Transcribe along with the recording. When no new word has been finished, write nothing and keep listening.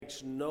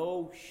makes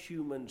no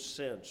human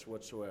sense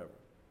whatsoever.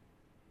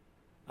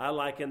 I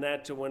liken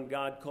that to when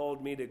God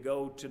called me to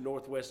go to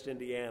Northwest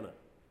Indiana.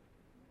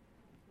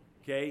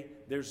 Okay?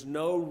 There's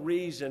no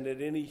reason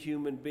that any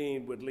human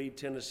being would leave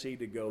Tennessee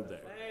to go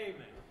there. Amen.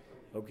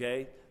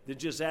 Okay? There's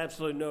just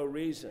absolutely no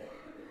reason.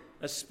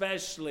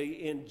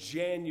 Especially in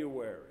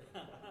January.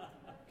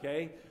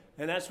 Okay?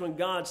 And that's when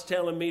God's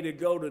telling me to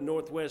go to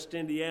Northwest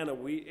Indiana.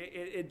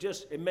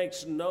 It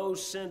makes no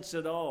sense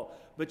at all.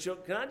 But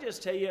can I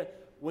just tell you,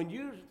 when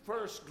you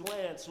first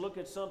glance, look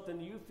at something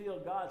you feel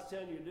God's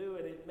telling you to do,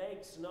 and it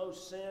makes no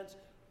sense,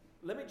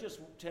 let me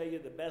just tell you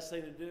the best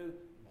thing to do,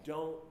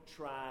 don't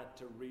try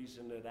to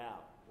reason it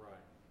out. Right.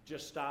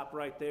 Just stop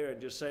right there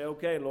and just say,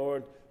 okay,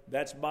 Lord,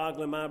 that's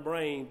boggling my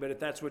brain, but if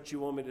that's what you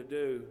want me to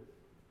do,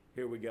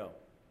 here we go.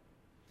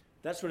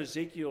 That's what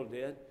Ezekiel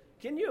did.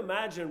 Can you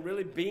imagine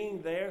really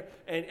being there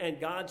and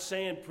God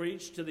saying,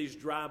 preach to these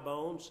dry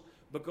bones?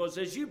 Because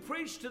as you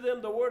preach to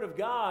them the word of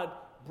God,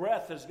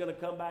 breath is going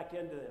to come back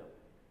into them.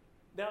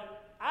 Now,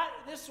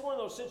 this is one of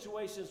those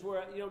situations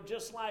where,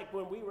 just like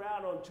when we were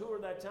out on tour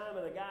that time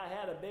and the guy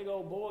had a big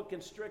old boa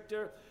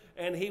constrictor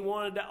and he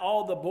wanted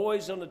all the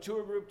boys on the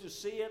tour group to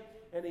see it,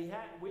 and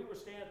we were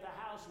staying at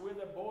the house where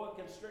the boa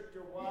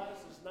constrictor was.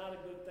 It's not a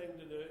good thing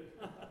to do.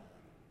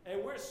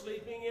 And we're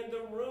sleeping in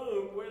the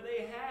room where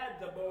they had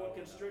the boa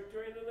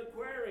constrictor in an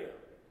aquarium.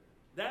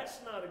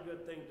 That's not a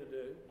good thing to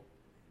do.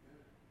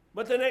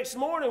 But the next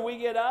morning we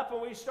get up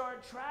and we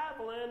start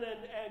traveling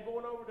and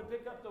going over to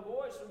pick up the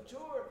boys from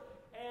tour.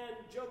 And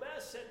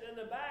Jobeth's sitting in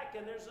the back,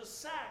 and there's a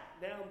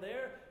sack down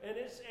there, and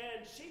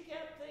she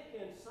kept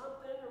thinking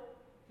something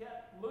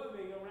kept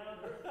moving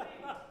around her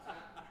feet.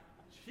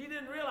 She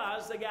didn't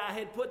realize the guy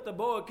had put the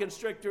boa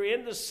constrictor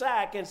in the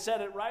sack and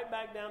set it right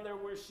back down there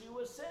where she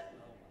was sitting.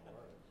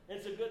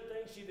 It's a good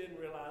thing she didn't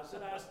realize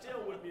it. I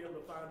still wouldn't be able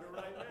to find her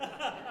right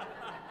now.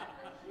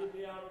 She'd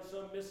be out on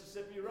some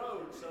Mississippi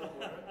road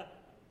somewhere.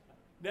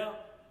 Now,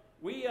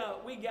 we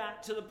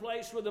got to the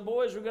place where the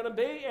boys were going to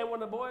be, and when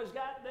the boys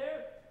got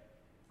there,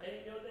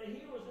 and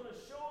he was going to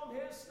show them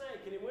his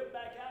snake, and he went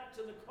back out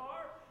to the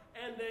car,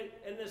 and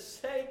the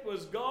snake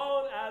was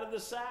gone out of the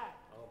sack.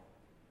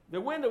 The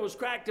window was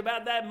cracked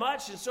about that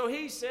much, and so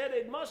he said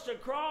it must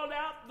have crawled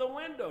out the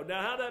window.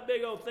 Now, how that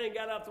big old thing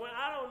got out the window,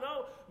 I don't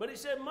know, but he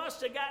said it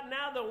must have gotten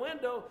out the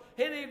window,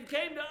 and he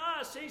came to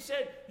us. He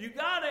said, you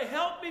got to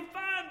help me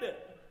find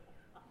it.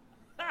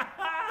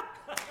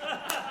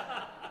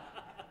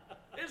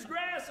 There's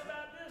grass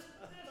about this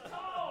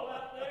tall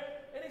out there,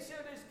 and he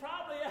said it's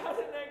probably out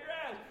in that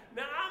grass.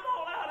 Now, I'm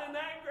all out in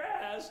that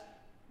grass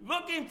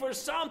looking for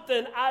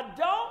something I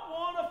don't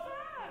want to find.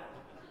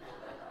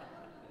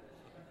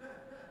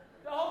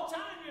 The whole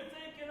time you're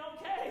thinking,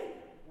 okay,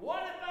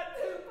 what if I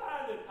do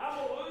find it? I'm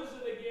going to lose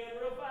it again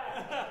real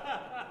fast.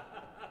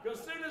 Because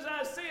as soon as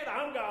I see it,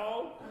 I'm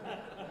gone.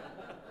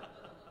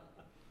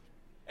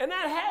 And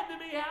that had to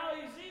be how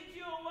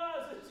Ezekiel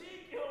was.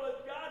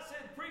 Ezekiel, God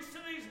said, preach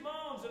to these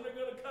bones and they're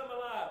going to come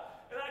alive.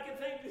 And I can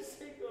think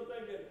Ezekiel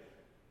thinking,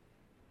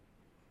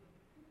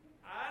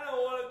 I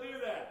don't want to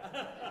do that.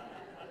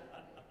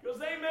 Because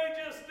they may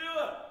just do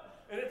it.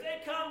 And if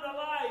they come to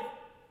life,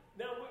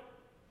 now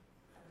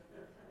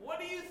what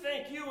do you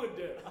think you would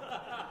do?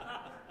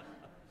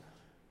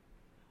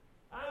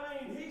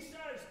 I mean, he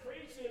starts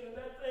preaching and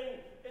that thing,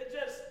 it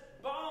just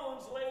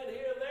bones laying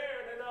here, there,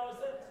 and then all of a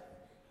sudden,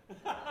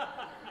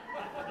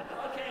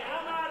 okay,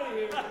 I'm out of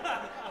here.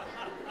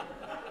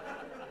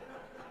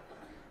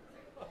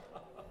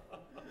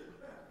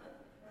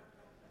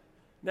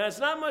 Now, it's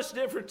not much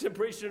different to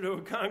preaching to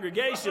a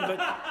congregation, but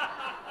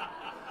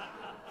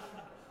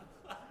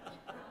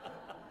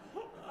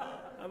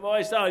I've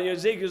always thought,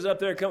 Ezekiel's up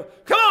there, come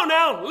on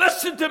now,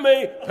 listen to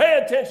me,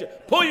 pay attention,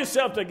 pull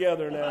yourself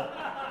together now.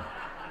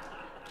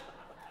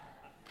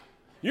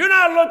 You're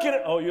not looking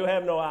at, you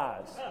have no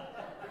eyes.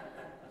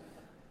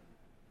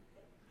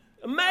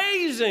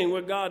 Amazing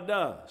what God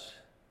does.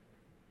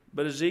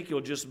 But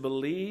Ezekiel just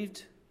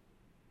believed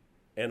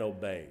and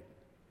obeyed.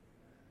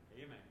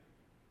 Amen.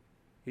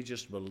 He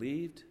just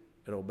believed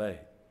and obeyed.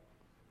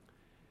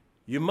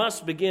 You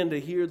must begin to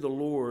hear the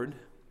Lord.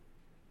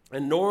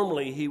 And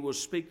normally he will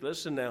speak.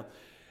 Listen now,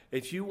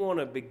 if you want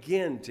to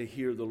begin to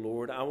hear the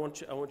Lord, I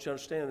want you to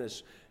understand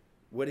this.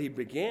 What he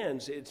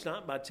begins, it's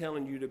not by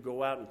telling you to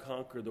go out and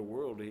conquer the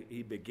world.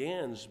 He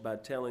begins by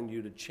telling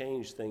you to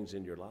change things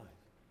in your life.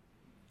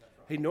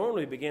 He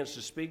normally begins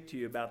to speak to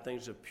you about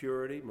things of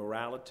purity,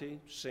 morality,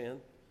 sin.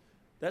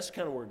 That's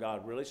kind of where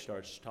God really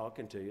starts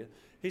talking to you.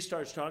 He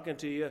starts talking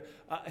to you.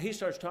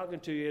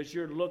 As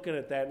you're looking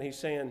at that, and he's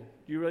saying,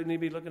 "Do you really need to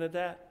be looking at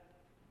that?"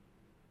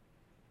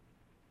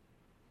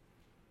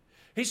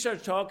 He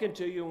starts talking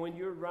to you when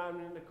you're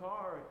driving in the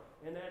car,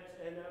 and that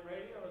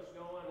radio is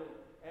going,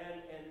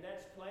 and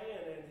that's playing,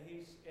 and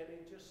he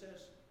just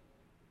says,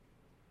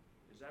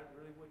 "Is that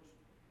really what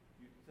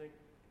you think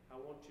I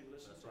want you to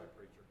listen to?" That's right,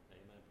 preacher.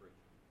 Amen, preacher.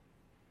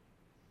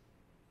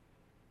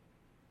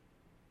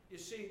 You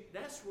see,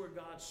 that's where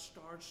God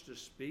starts to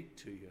speak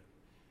to you.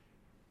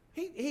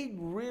 He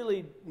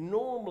really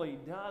normally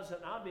doesn't.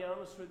 I'll be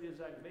honest with you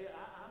as I can be.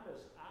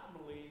 I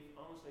believe,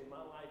 honestly, my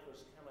life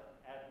was kind of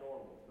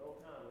abnormal. No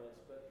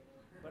comments,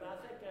 but I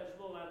think I was a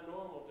little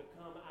abnormal to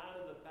come out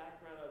of the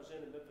background I was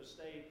in Memphis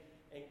State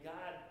and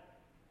God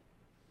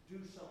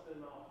do something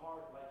in my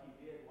heart like He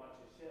did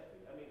watching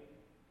Sheffield. I mean,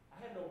 I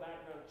had no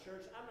background in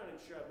church. I'm not even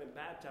sure I've been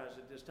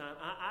baptized at this time.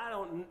 I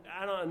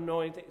don't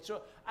know anything.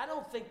 So I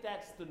don't think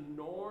that's the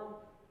norm.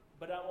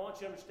 But I want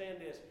you to understand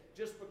this.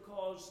 Just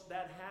because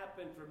that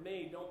happened for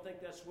me, don't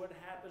think that's what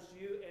happens to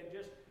you, and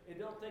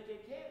don't think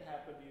it can't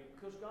happen to you,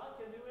 because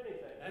God can do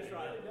anything. That's He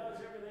right. really does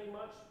everything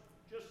much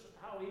just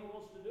how He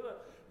wants to do it.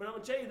 But I'm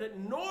going to tell you that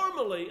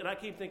normally, and I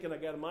keep thinking I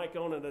got a mic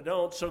on and I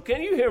don't, so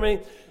can you hear me?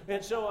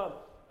 And so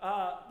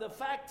the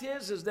fact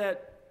is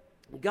that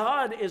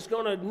God is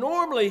going to,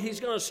 normally He's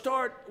going to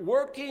start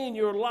working in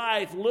your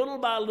life little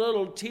by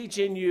little,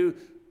 teaching you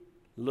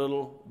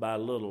little by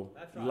little,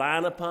 right.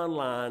 line upon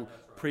line,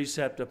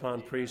 precept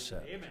upon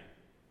precept. Amen.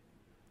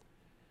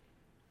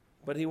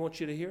 But He wants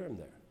you to hear Him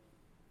there.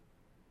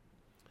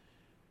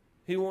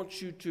 He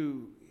wants you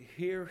to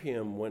hear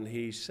Him when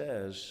He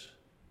says,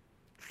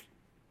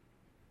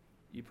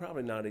 you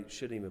probably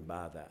shouldn't even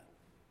buy that.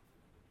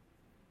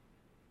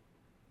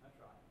 That's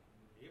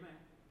right. Amen.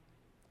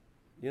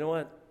 You know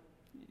what?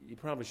 You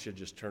probably should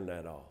just turn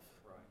that off.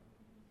 Right.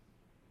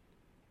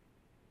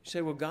 You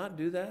say, will God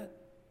do that?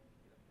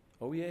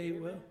 Oh, yeah, He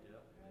will. Yep.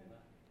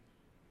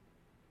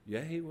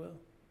 Yeah, He will.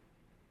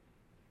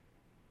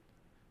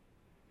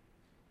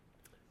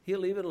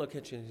 He'll even look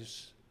at you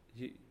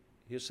and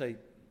he'll say,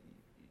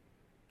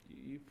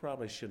 you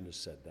probably shouldn't have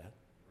said that.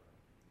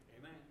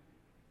 Amen.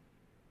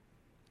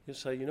 He'll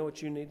say, you know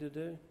what you need to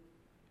do?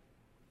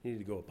 You need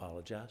to go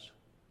apologize.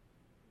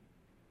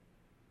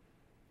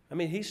 I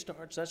mean,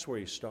 that's where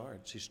He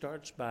starts. He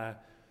starts by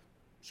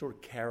sort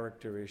of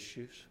character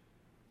issues.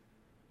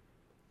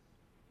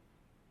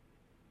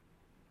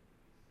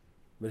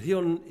 But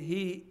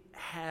He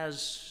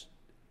has,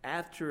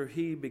 after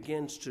He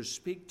begins to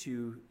speak to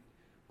you,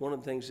 one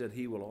of the things that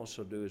He will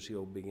also do is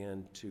He'll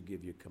begin to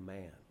give you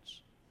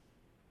commands.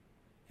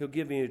 He'll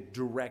give you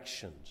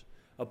directions,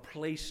 a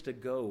place to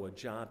go, a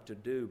job to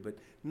do. But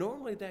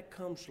normally that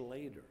comes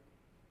later.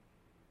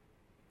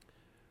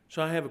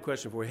 So I have a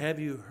question for you. Have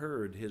you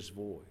heard His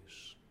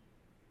voice?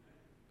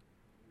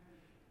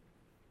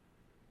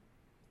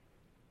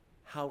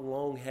 How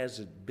long has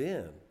it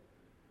been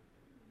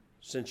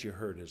since you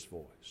heard His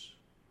voice?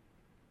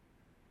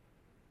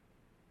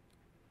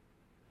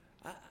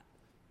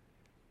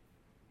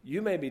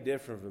 You may be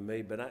different from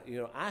me, but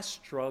I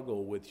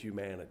struggle with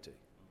humanity.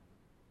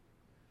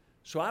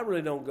 So I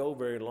really don't go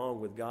very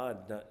long with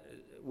God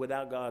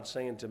without God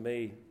saying to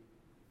me,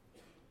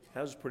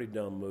 that was a pretty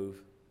dumb move.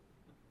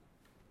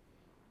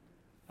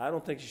 I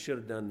don't think you should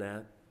have done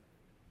that.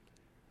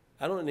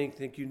 I don't even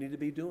think you need to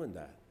be doing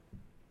that.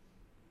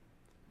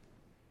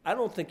 I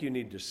don't think you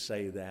need to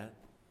say that.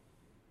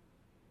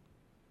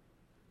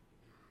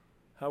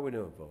 How are we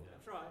doing, folks?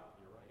 That's right.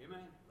 You're right.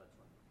 Amen. That's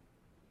right.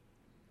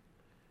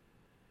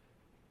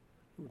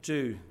 Number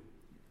two,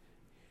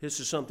 this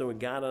is something we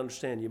got to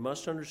understand. You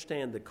must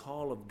understand the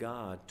call of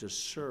God to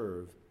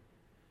serve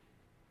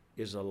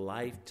is a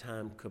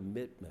lifetime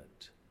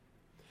commitment.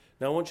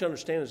 Now, I want you to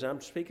understand, as I'm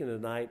speaking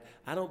tonight,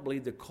 I don't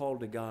believe the call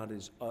to God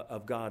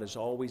of God is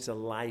always a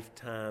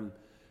lifetime,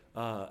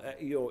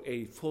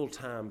 a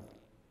full-time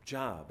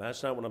job.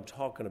 That's not what I'm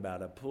talking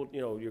about.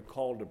 You're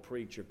called to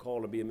preach, you're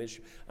called to be a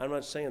missionary. I'm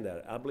not saying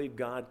that. I believe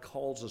God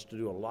calls us to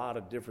do a lot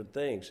of different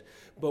things.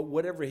 But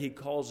whatever He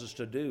calls us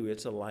to do,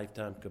 it's a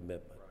lifetime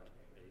commitment.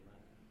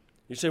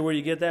 You say, where do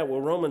you get that? Well,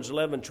 Romans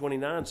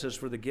 11:29 says,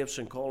 for the gifts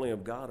and calling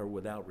of God are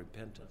without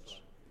repentance.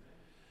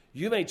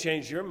 You may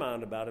change your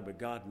mind about it, but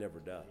God never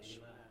does.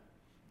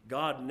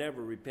 God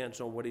never repents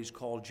on what He's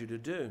called you to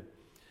do.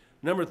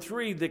 Number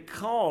three, the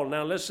call.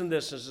 Now listen to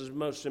this. This is the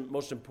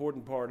most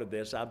important part of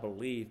this, I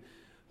believe.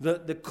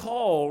 The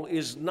call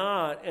is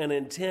not an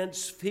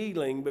intense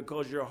feeling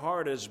because your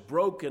heart is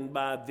broken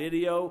by a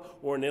video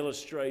or an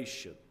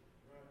illustration.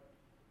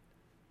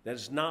 That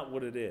is not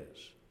what it is.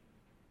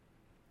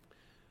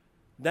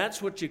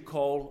 That's what you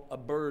call a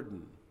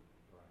burden.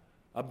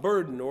 A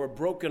burden or a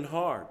broken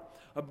heart.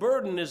 A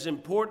burden is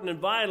important and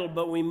vital,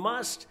 but we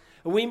must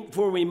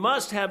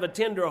have a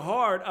tender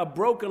heart, a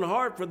broken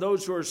heart for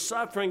those who are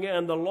suffering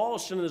and the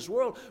lost in this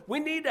world. We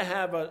need to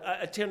have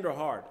a tender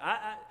heart.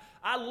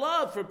 I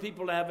love for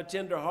people to have a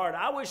tender heart.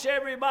 I wish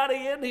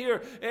everybody in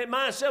here, and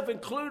myself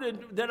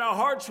included, that our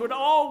hearts would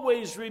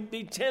always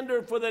be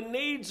tender for the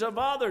needs of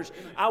others.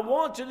 I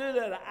want to do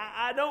that.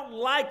 I don't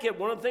like it.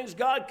 One of the things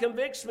God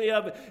convicts me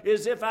of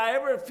is if I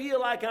ever feel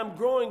like I'm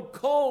growing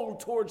cold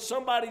towards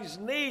somebody's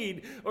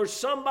need or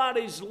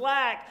somebody's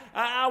lack,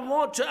 I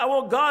want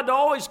God to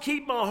always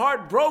keep my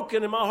heart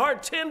broken and my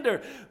heart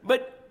tender.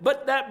 But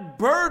that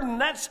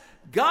burden,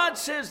 God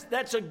says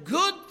that's a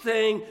good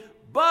thing,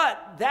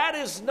 but that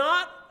is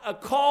not a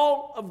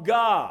call of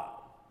God.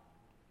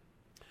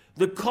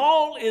 The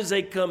call is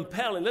a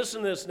compelling.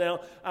 Listen to this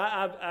now.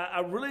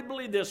 I really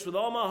believe this with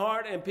all my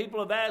heart, and people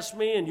have asked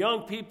me, and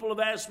young people have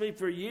asked me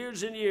for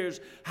years and years,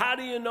 how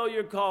do you know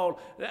you're called?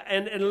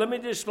 And let me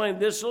just explain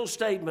this little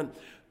statement.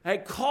 A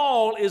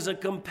call is a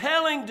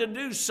compelling to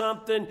do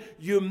something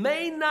you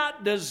may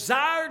not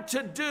desire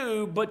to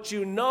do, but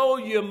you know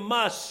you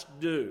must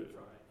do.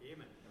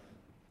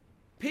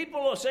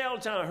 People will say all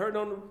the time, I heard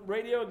on the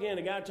radio again,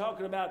 a guy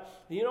talking about,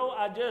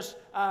 I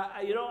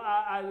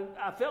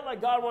felt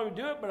like God wanted me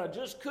to do it, but I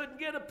just couldn't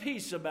get a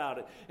peace about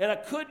it. And I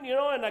couldn't,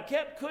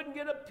 couldn't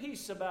get a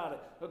peace about it.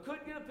 I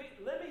couldn't get a peace.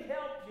 Let me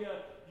help you.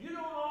 You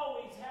don't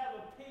always have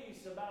a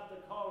peace about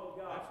the call of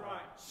God. That's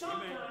right.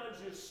 Sometimes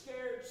Amen. you're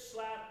scared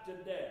slapped to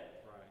death.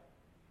 Right.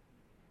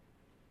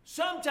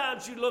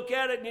 Sometimes you look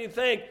at it and you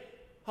think,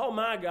 oh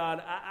my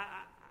God,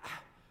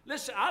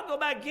 listen, I'll go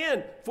back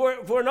in.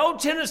 For an old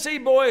Tennessee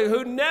boy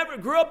who never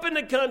grew up in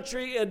the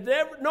country and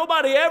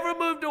nobody ever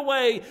moved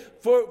away,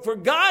 for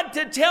God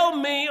to tell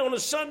me on a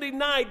Sunday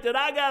night that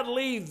I got to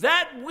leave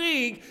that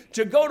week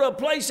to go to a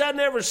place I'd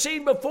never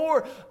seen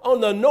before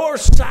on the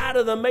north side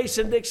of the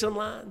Mason-Dixon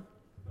line,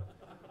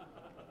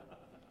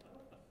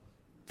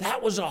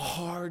 that was a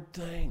hard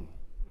thing.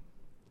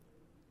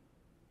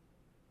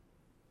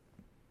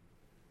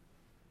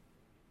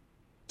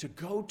 To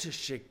go to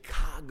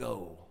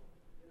Chicago.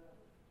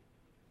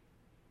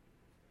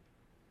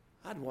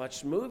 I'd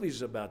watched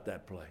movies about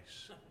that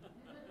place.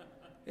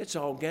 It's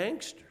all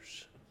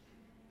gangsters.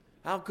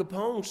 Al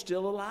Capone's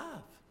still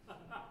alive.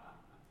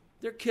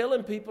 They're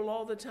killing people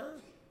all the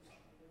time.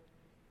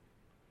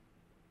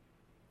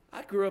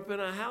 I grew up in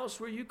a house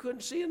where you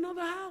couldn't see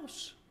another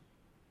house.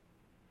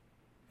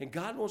 And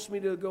God wants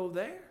me to go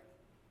there.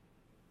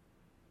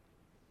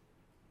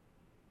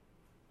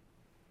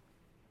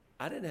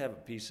 I didn't have a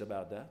peace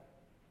about that.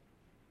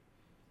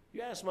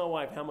 You ask my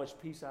wife how much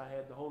peace I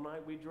had the whole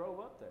night we drove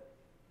up there.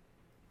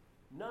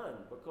 None,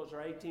 because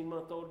our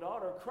 18-month-old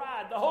daughter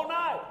cried the whole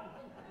night.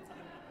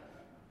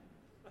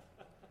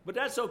 But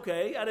that's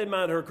okay. I didn't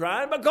mind her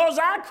crying because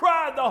I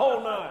cried the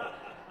whole night.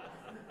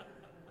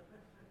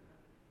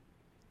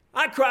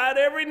 I cried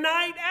every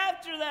night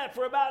after that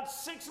for about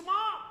 6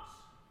 months.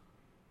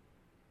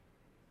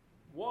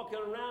 Walking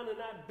around in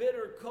that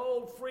bitter,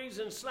 cold,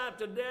 freezing, slapped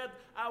to death,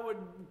 I would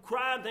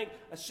cry and think,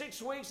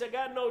 6 weeks, I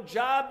got no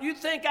job. You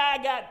think I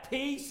got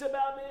peace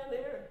about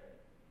being here?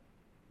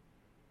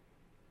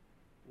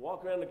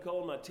 Walk around the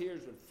cold, my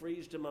tears would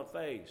freeze to my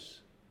face.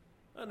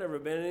 I've never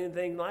been in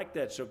anything like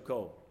that so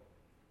cold.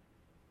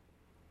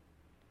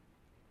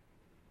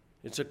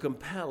 It's a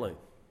compelling.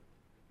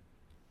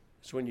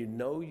 It's when you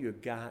know you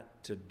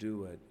got to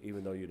do it,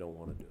 even though you don't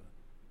want to do it.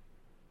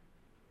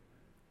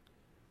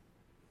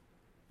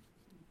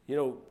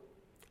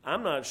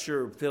 I'm not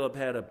sure Philip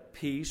had a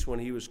peace when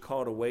he was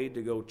called away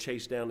to go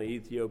chase down the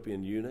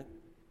Ethiopian eunuch.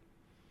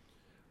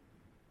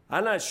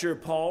 I'm not sure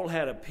Paul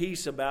had a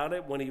peace about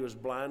it when he was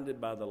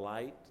blinded by the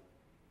light.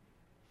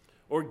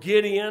 Or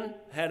Gideon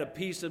had a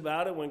peace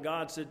about it when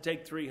God said,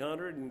 take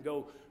 300 and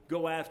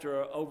go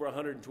after over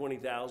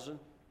 120,000.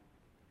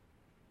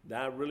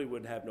 I really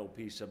would have no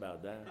peace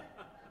about that.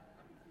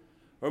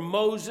 Or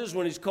Moses,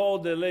 when he's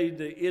called to lead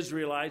the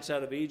Israelites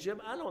out of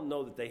Egypt, I don't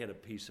know that they had a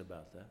peace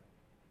about that.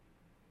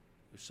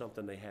 It was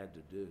something they had to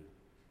do.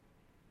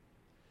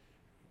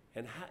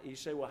 And you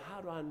say, well,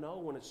 how do I know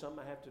when it's something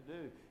I have to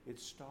do? It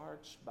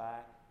starts by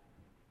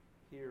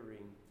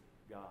hearing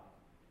God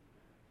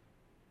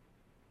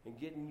and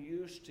getting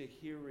used to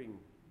hearing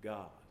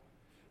God.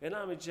 And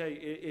I'm going to tell you,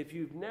 if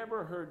you've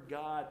never heard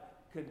God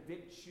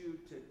convict you,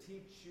 to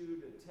teach you,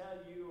 to tell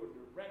you,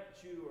 or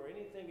direct you, or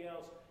anything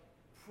else,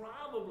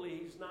 probably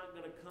He's not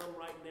going to come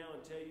right now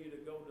and tell you to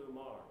go to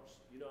Mars.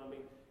 You know what I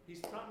mean? He's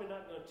probably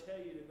not going to tell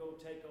you to go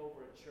take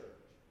over a church.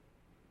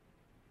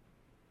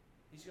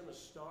 He's going to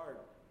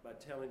start by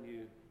telling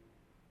you,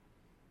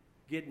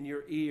 getting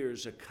your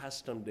ears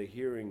accustomed to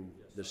hearing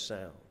the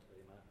sound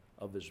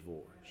of His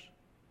voice.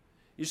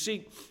 You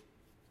see,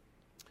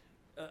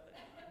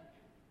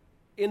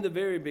 in the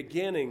very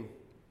beginning,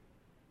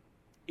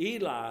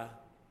 Eli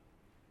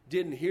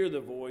didn't hear the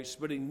voice,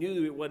 but he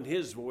knew it wasn't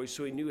his voice,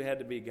 so he knew it had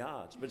to be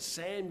God's. But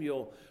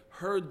Samuel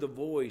heard the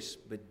voice,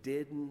 but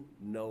didn't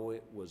know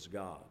it was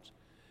God's.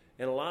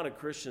 And a lot of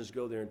Christians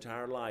go their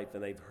entire life,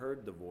 and they've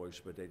heard the voice,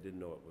 but they didn't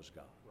know it was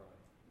God. Right.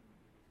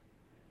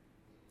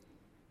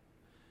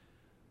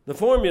 The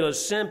formula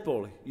is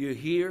simple. You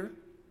hear.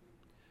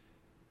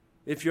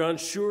 If you're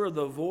unsure of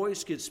the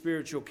voice, get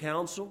spiritual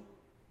counsel.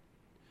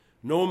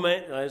 No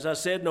man, as I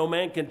said, no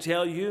man can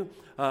tell you,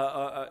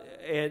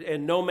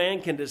 and no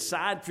man can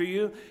decide for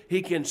you.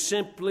 He can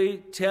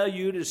simply tell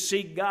you to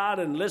seek God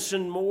and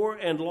listen more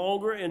and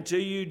longer until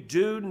you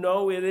do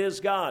know it is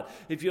God.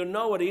 If you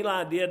know what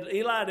Eli did,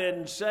 Eli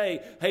didn't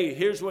say, hey,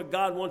 here's what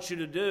God wants you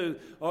to do.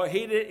 Or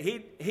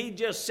he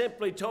just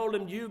simply told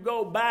him, you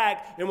go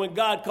back, and when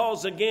God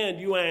calls again,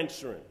 you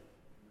answer Him.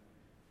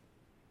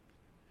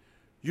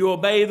 You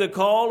obey the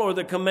call or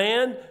the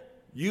command.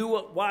 You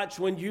watch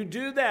when you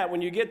do that,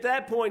 when you get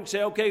that point and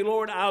say, okay,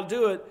 Lord, I'll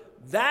do it,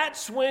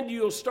 That's when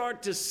you'll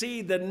start to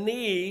see the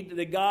need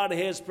that God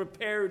has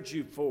prepared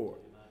you for.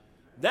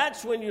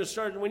 That's when you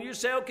start, when you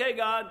say, okay,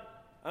 God,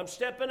 I'm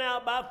stepping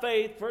out by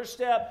faith, first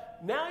step.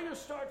 Now you'll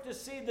start to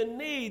see the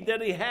need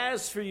that he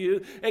has for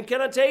you. And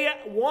can I tell you,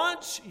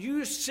 once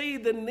you see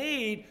the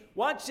need,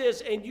 watch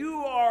this, and you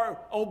are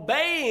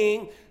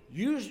obeying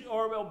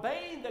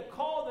the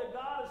call that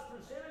God has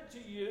presented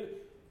to you,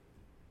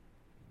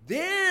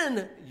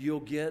 then you'll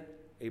get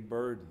a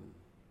burden.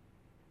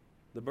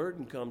 The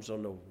burden comes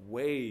on the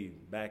way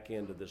back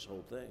into this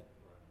whole thing.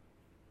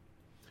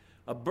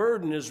 A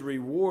burden is a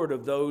reward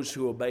of those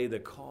who obey the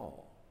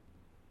call.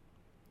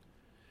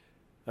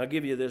 I'll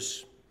give you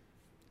this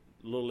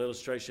little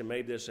illustration,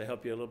 made this to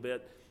help you a little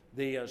bit.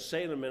 The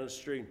Salem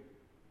ministry,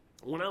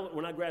 when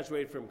I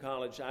graduated from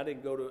college,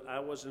 I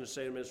wasn't a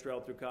Salem ministry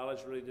all through college,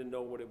 really didn't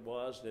know what it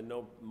was, didn't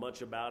know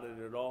much about it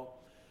at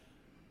all.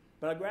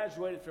 But I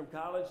graduated from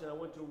college and I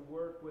went to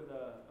work with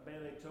a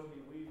man named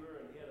Toby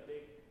Weaver, and he had a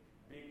big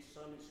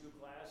Sunday school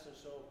class, and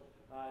so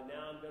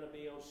now I'm going to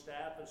be on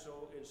staff, and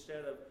so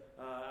instead of,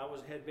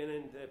 had been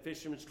in the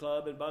Fisherman's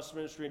Club and bus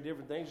ministry and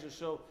different things, and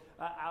so,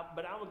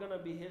 but I was going to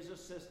be his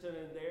assistant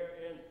in there,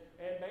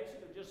 and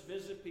basically just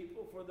visit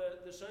people for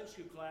the Sunday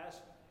school class.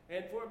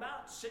 And for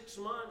about 6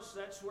 months,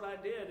 that's what I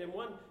did. And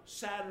one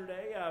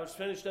Saturday, I was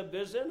finished up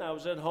visiting. I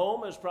was at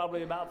home. It was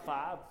probably about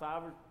 5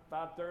 or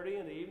 5:30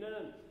 in the evening,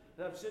 and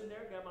I'm sitting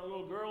there, got my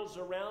little girls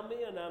around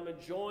me, and I'm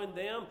enjoying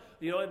them.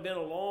 You know, it'd been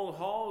a long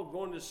haul,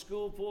 going to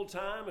school full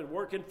time and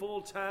working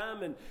full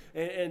time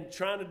and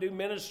trying to do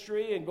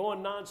ministry and going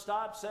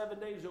nonstop 7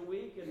 days a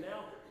week. And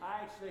now I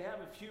actually have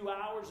a few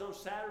hours on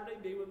Saturday,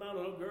 be with my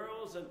little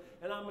girls, and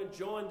I'm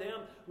enjoying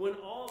them. When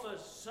all of a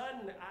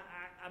sudden,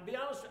 I'll be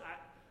honest,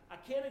 I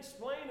can't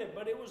explain it,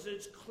 but it was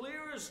as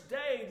clear as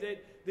day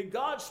that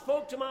God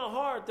spoke to my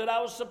heart that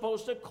I was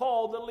supposed to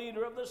call the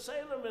leader of the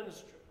Salem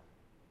ministry.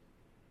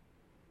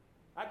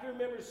 I can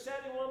remember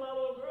setting one of my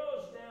little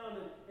girls down,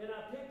 and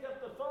I picked up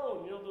the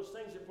phone. You know those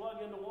things that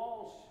plug into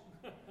walls?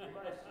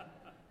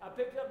 I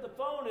picked up the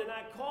phone, and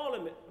I called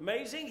him.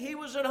 Amazing, he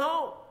was at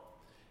home.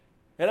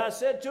 And I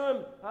said to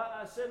him,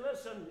 I said,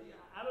 listen,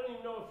 I don't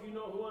even know if you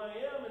know who I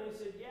am. And he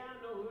said, yeah,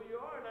 I know who you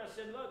are. And I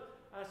said, look,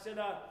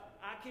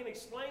 I can't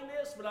explain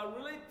this, but I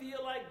really feel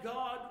like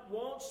God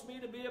wants me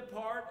to be a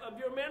part of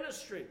your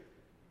ministry.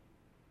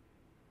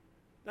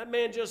 That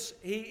man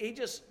he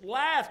just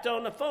laughed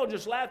on the phone,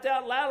 just laughed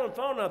out loud on the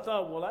phone. And I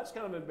thought, well, that's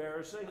kind of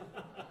embarrassing.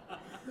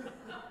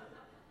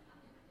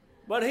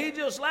 But he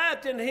just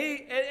laughed, and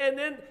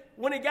then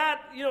when he got,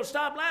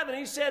 stopped laughing,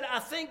 he said, I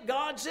think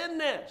God's in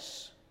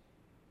this.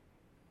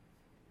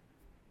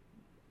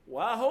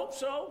 Well, I hope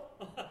so.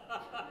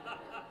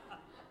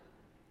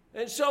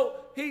 And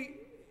so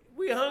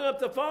we hung up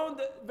the phone.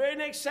 The very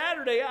next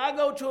Saturday, I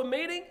go to a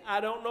meeting.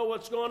 I don't know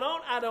what's going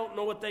on. I don't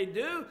know what they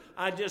do.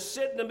 I just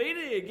sit in the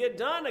meeting. They get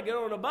done. I get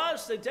on a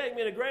bus. They take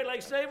me to Great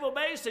Lakes Naval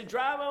Base. They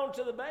drive on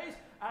to the base.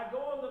 I go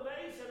on the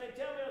base, and they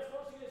tell me I'm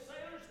supposed to get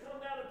sailors to come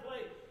down and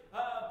play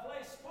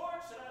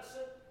sports. And I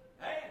said,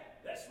 hey,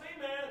 that's me,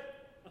 man.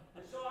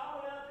 And so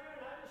I went out there,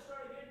 and I just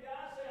started getting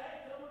guys say,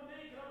 hey, come with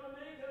me, come with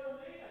me, come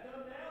with me. I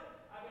come down.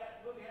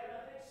 We had,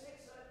 I think,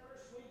 6 that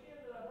first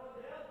weekend that I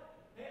brought down.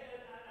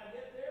 And I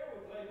get there, we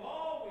play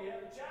ball, we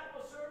have a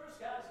chapel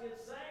service, guys get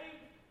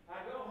saved.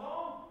 I go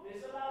home,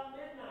 it's about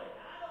midnight.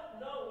 I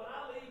don't know when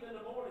I leave in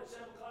the morning,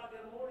 7 o'clock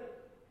in the morning.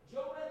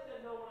 Joe Beth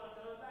didn't know when I'm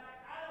coming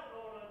back. I don't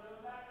know when I'm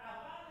coming back. I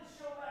finally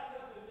show back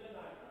up at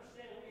midnight.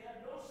 Understand, we had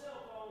no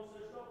cell phones,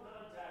 there's no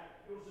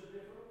contact. It was a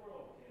different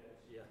world,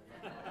 kids. Yeah.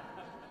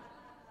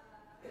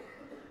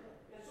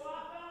 And so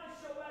I finally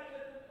show back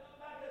at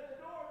the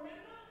door at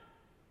midnight.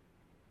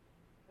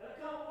 And I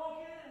come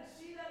walk in, and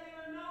she doesn't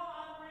even know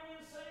I'm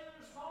bringing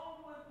sailors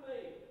home with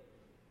me.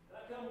 And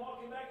I come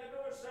walking back the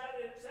door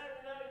Saturday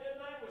night at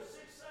midnight with 6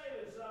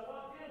 sailors. And I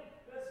walked in,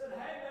 and I said,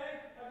 hey,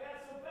 babe, I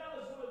got some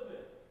fellas with me.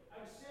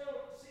 I can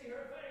still see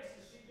her face,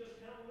 and she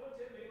just kind of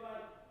looked at me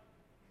like,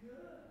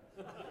 good.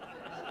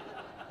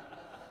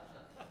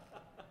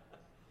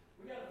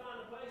 We got to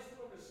find a place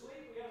for them to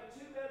sleep. We got a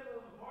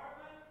 2-bedroom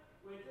apartment.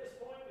 At this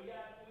point, we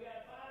got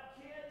 5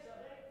 kids, I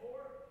think,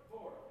 4.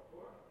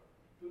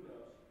 Who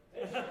knows?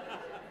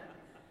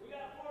 We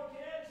got 4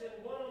 kids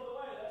and 1 on the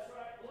way. That's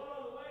right, 1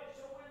 on the way.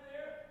 So we're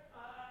there,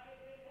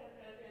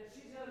 and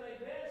she's gonna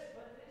make beds.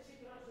 But then she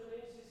comes to me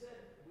and she said,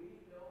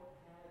 "We don't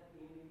have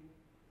any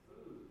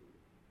food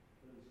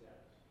for these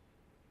guys."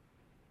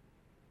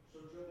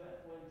 So Joe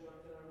Beth went and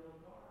jumped in our little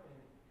car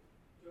and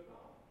took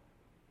off.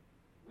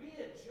 We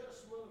had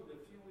just moved a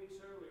few weeks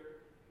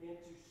earlier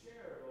into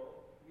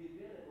Cherville. We had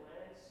been in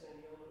Lansing,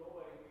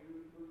 Illinois.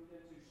 We moved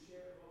into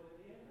Cherville,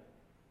 Indiana.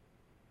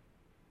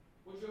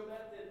 Well, Joe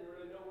Beth didn't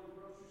really know where the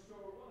grocery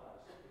store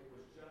was. It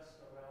was just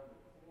around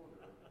the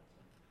corner,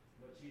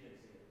 but she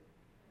didn't see it.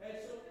 And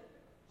so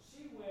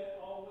she went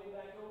all the way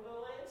back over to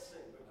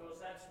Lansing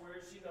because that's where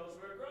she knows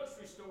where a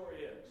grocery store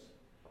is.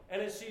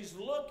 And as she's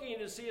looking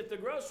to see if the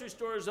grocery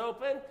store is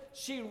open,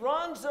 she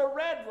runs a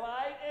red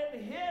light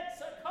and hits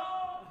a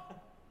car.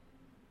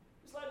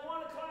 It's like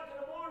 1 o'clock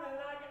in the morning,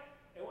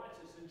 and watch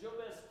this. And Joe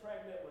Beth's pregnant.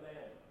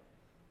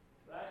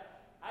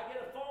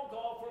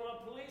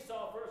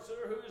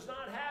 counselor who is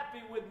not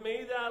happy with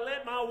me that I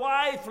let my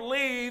wife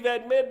leave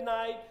at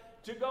midnight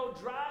to go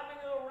driving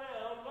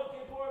around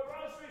looking for a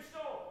grocery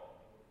store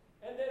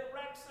and then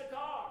wrecks the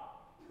car.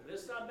 But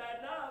this is not bad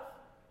enough.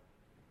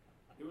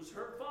 It was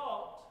her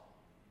fault,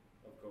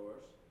 of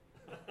course.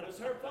 It was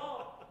her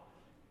fault.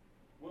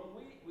 When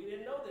we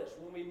didn't know this.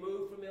 When we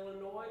moved from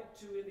Illinois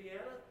to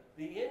Indiana,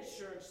 the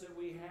insurance that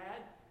we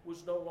had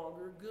was no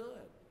longer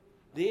good.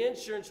 The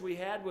insurance we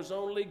had was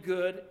only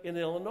good in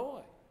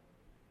Illinois.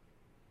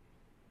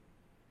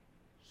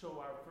 So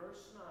our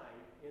first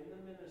night in the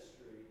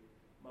ministry,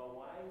 my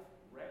wife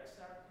wrecks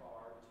our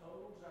car,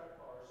 totals our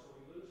car, so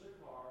we lose a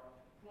car,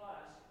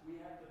 plus we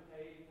have to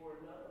pay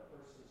for another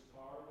person's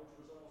car, which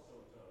was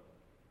also totaled.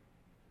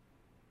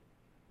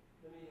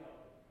 Let me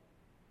help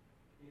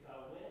you. If I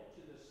went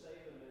to the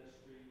Sailor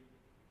Ministry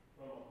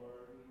from a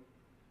burden,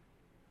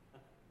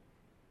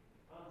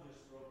 I'm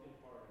just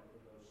brokenhearted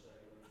for those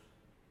sailors.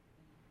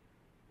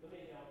 Let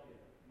me help you.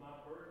 My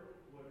burden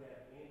would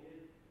have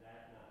ended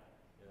that night.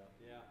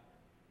 Yeah.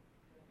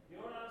 You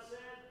know what I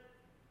said?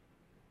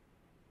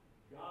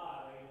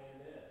 God ain't in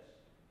this.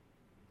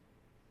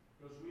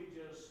 Because we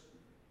just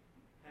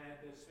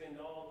had to spend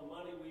all the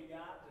money we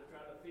got to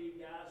try to feed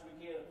guys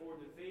we can't afford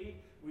to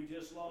feed. We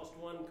just lost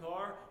one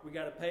car. We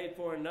got to pay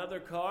for another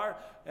car.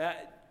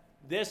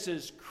 This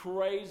is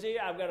crazy.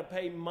 I've got to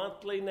pay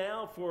monthly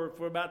now for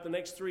about the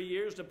next 3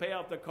 years to pay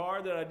off the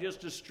car that I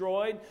just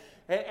destroyed.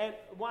 And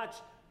watch,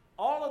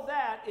 all of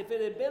that, if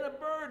it had been a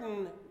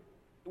burden,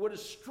 it would have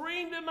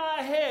streamed in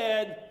my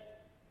head,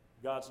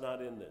 God's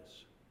not in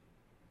this.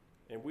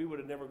 And we would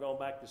have never gone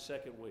back the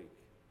second week.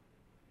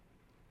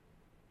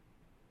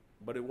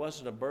 But it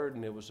wasn't a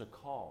burden, it was a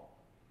call.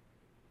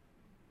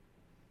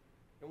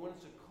 And when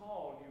it's a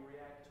call, you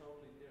react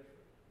totally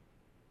different.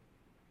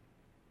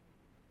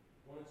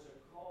 When it's a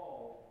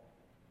call,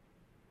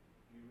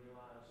 you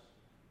realize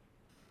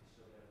you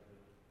still got to do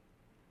it.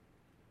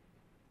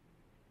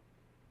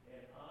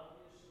 And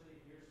obviously,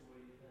 here's the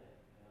way you think.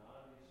 And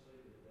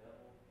obviously, the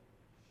devil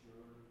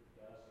sure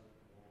doesn't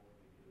want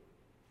to do it.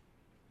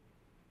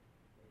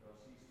 Because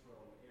he's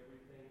thrown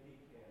everything he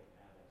can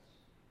at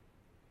us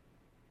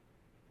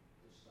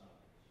to stop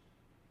us.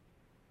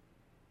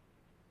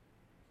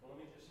 Well, let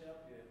me just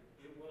help you.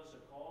 It was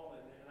a call,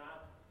 and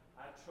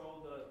I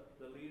told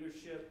the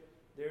leadership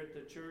there at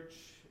the church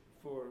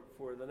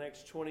for the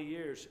next 20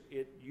 years,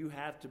 you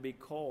have to be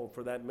called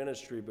for that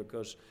ministry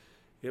because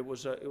it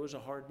was a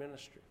hard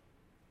ministry.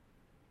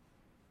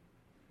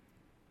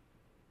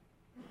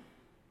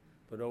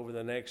 But over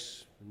the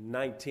next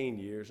 19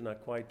 years,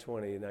 not quite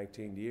 20,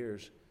 19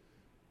 years,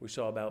 we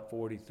saw about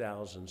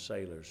 40,000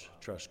 sailors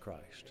trust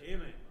Christ.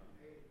 Amen.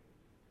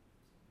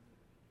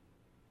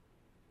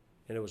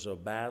 And it was a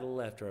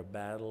battle after a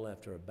battle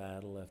after a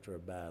battle after a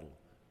battle.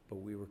 But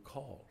we were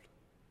called.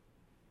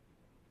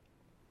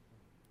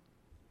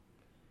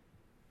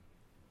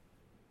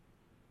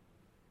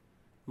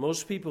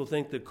 Most people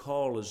think the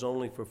call is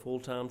only for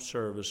full-time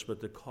service, but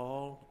the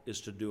call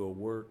is to do a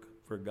work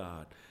for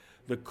God.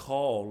 The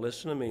call,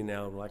 listen to me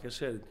now, like I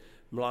said,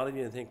 a lot of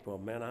you think, well,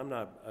 man, I'm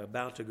not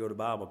about to go to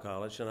Bible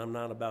college and I'm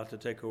not about to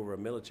take over a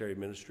military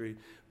ministry,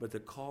 but the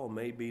call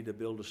may be to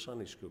build a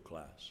Sunday school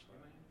class.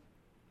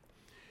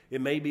 It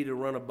may be to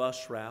run a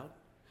bus route.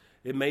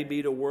 It may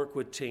be to work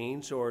with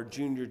teens or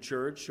junior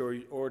church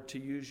or to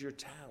use your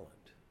talent.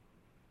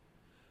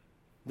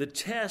 The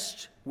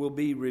test will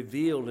be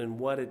revealed in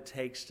what it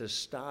takes to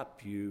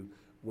stop you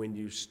when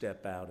you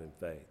step out in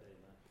faith.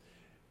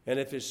 And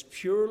if it's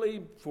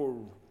purely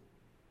for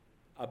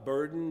a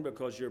burden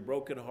because you're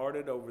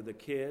brokenhearted over the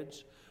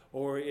kids,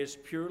 or it's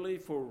purely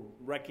for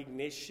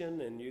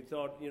recognition and you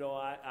thought,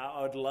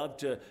 I would love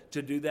to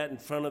do that in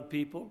front of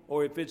people,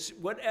 or if it's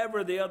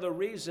whatever the other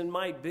reason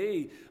might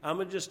be, I'm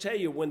going to just tell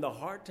you, when the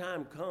hard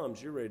time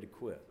comes, you're ready to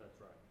quit. That's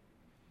right.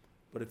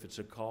 But if it's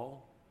a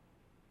call,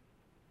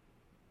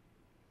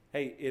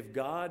 hey, if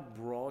God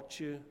brought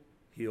you,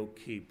 He'll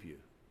keep you.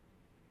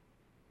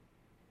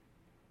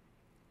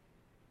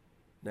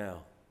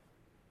 Now,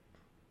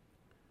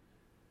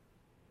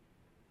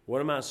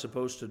 what am I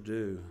supposed to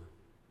do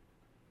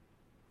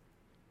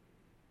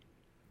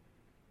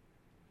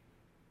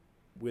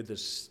with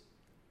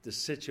the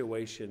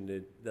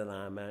situation that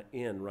I'm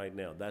in right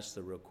now? That's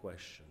the real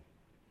question.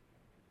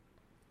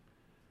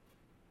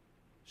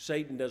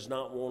 Satan does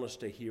not want us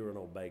to hear and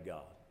obey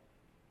God.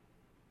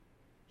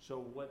 So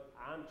what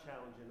I'm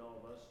challenging all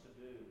of us to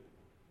do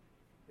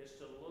is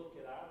to look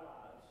at our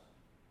lives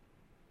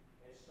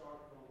and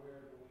start from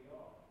wherever we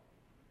are.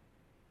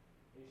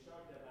 And you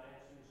start that by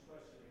answering this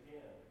question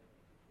again.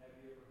 Have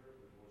you ever heard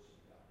the voice of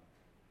God?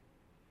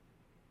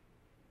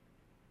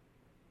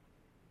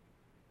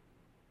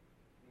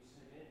 You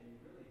say, man, do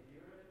you really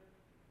hear it?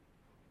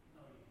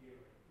 No, you hear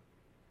it.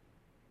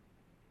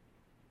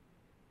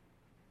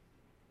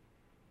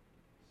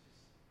 It's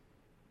just,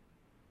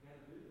 you got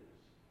to do this.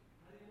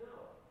 How do you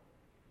know?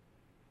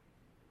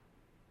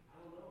 I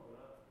don't know,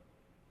 but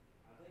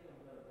I think I'm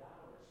going to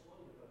die or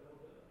explode if I don't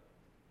do it.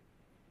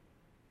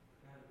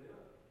 I got to do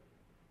it.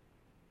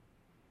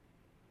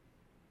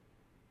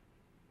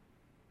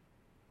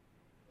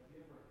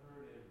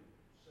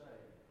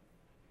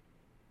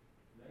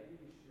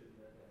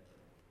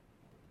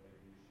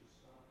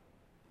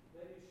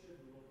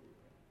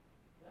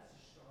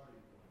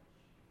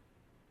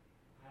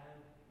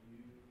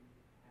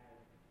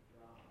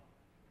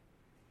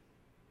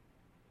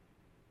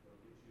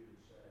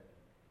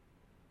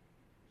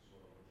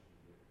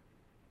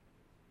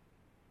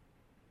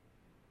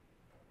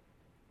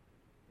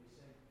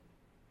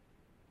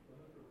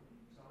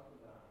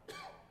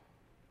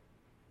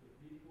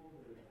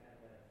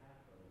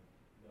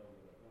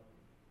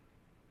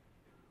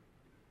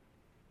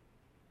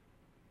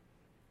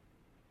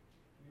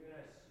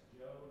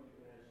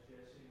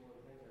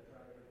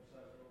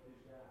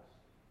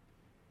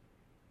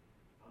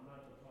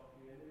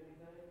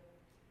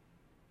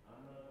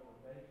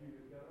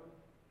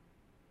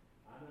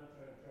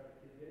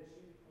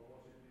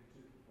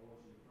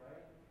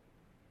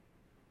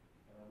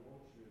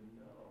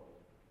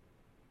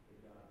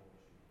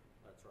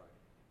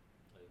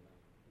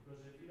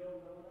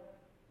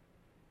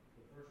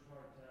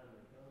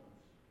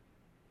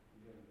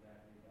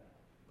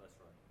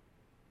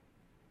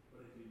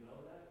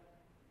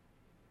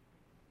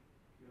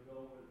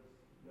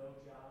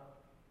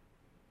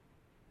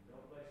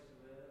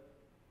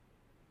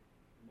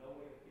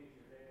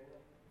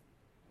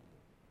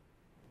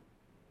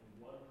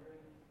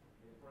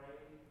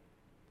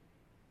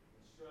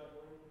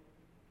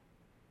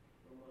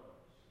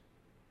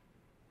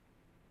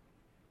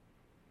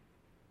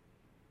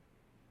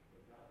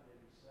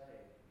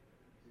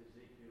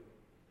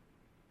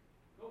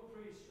 Go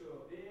preach to a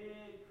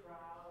big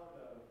crowd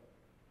of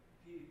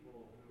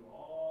people who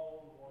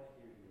all want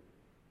to hear you.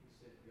 He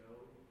said, go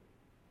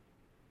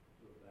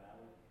to a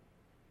valley.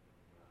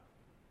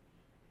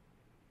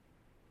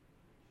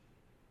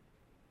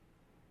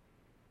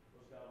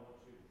 What's God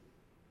wants you to do?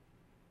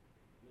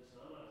 Listen,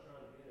 I'm not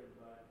trying to get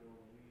everybody to go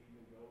leave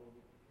and go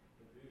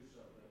and do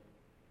something.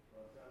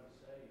 What I'm trying to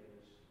say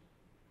is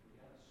we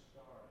got to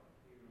start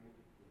hearing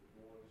the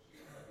voice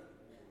of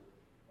the Lord.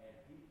 And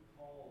He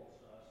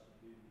calls us to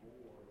do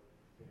more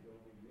than go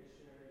be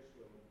missionaries,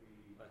 go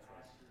be That's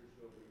right. pastors,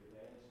 go be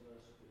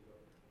evangelists.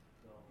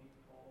 No, He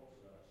calls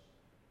us.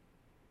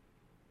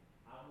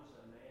 I was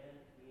a man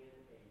in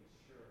a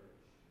church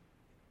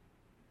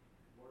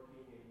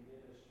working in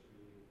ministry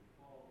and He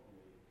called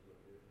me to a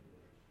different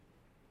ministry.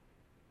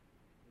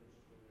 It was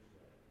clear as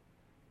day.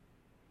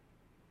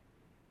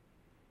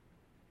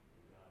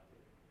 And God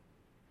did.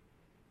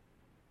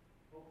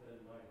 Hope that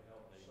might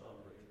help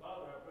somebody.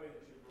 Father, I pray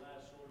that you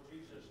bless, Lord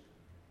Jesus.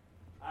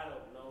 I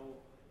don't know,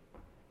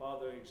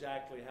 Father,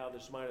 exactly how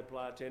this might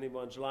apply to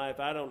anyone's life.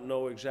 I don't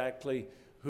know exactly